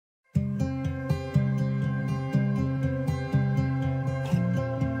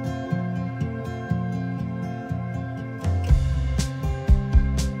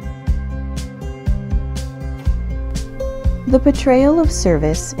The portrayal of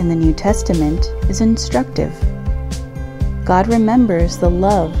service in the New Testament is instructive. God remembers the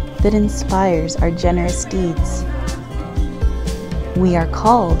love that inspires our generous deeds. We are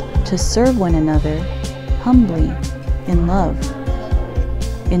called to serve one another humbly in love.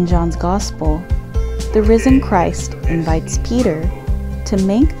 In John's Gospel, the risen Christ invites Peter to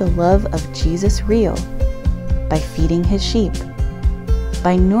make the love of Jesus real by feeding his sheep,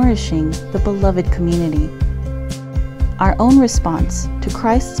 by nourishing the beloved community. Our own response to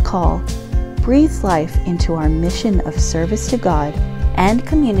Christ's call breathes life into our mission of service to God and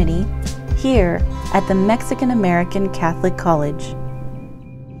community here at the Mexican-American Catholic College.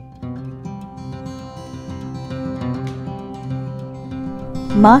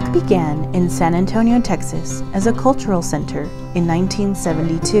 MACC began in San Antonio, Texas as a cultural center in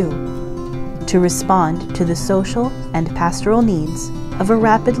 1972 to respond to the social and pastoral needs of a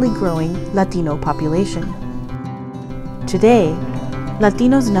rapidly growing Latino population. Today,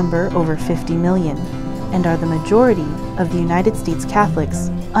 Latinos number over 50 million and are the majority of the United States Catholics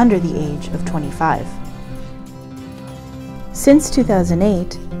under the age of 25. Since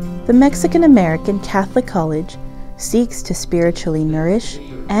 2008, the Mexican-American Catholic College seeks to spiritually nourish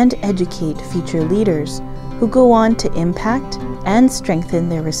and educate future leaders who go on to impact and strengthen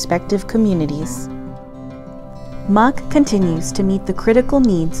their respective communities. MACC continues to meet the critical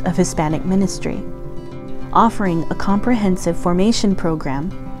needs of Hispanic ministry, offering a comprehensive formation program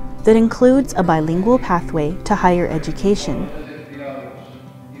that includes a bilingual pathway to higher education.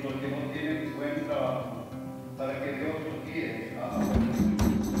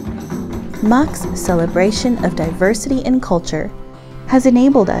 MACC's celebration of diversity in culture has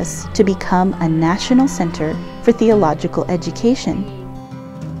enabled us to become a national center for theological education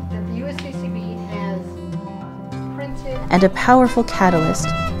and a powerful catalyst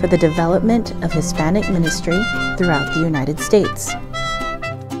for the development of Hispanic ministry throughout the United States.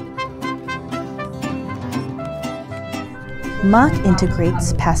 MACC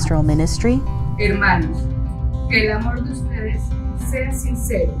integrates pastoral ministry, Hermanos, que el amor de ustedes sea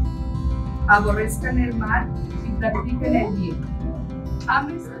sincero, aborrezcan el mal y practiquen el bien.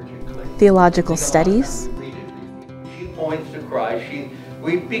 Theological studies, She points to Christ.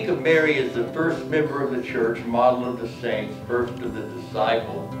 We speak of Mary as the first member of the church, model of the saints, first of the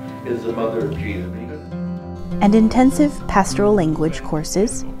disciples, is the mother of Jesus. And intensive pastoral language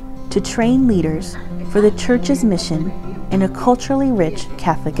courses to train leaders for the church's mission in a culturally rich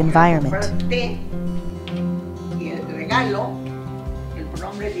Catholic environment.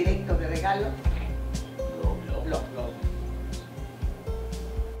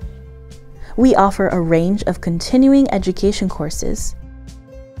 We offer a range of continuing education courses,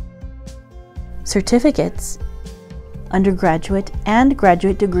 certificates, undergraduate and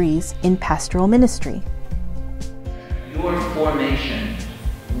graduate degrees in pastoral ministry. Your formation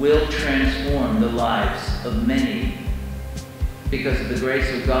will transform the lives of many because the grace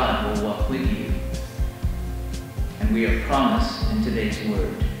of God will walk with you. And we are promised in today's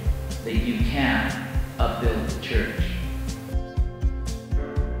word that you can upbuild the church.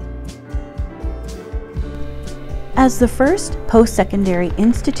 As the first post-secondary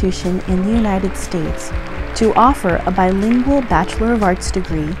institution in the United States to offer a bilingual Bachelor of Arts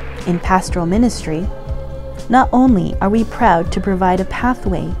degree in pastoral ministry, not only are we proud to provide a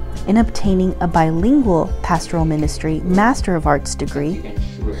pathway in obtaining a bilingual pastoral ministry Master of Arts degree,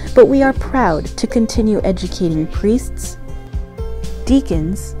 but we are proud to continue educating priests,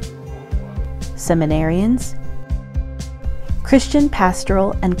 deacons, seminarians, Christian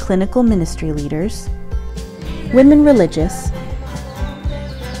pastoral and clinical ministry leaders, women religious,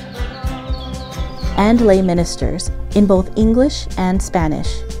 and lay ministers in both English and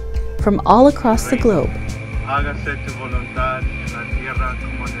Spanish from all across the globe.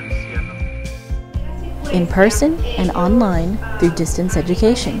 In person and online through distance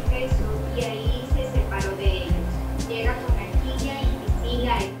education.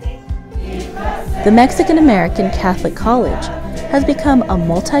 The Mexican-American Catholic College has become a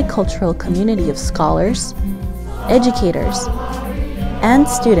multicultural community of scholars, educators, and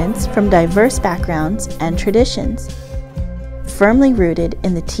students from diverse backgrounds and traditions, firmly rooted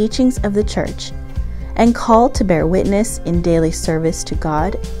in the teachings of the Church and called to bear witness in daily service to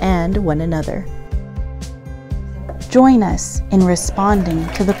God and one another. Join us in responding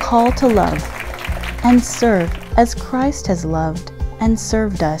to the call to love and serve as Christ has loved and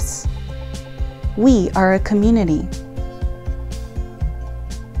served us. We are a community.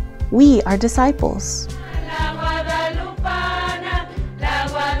 We are disciples.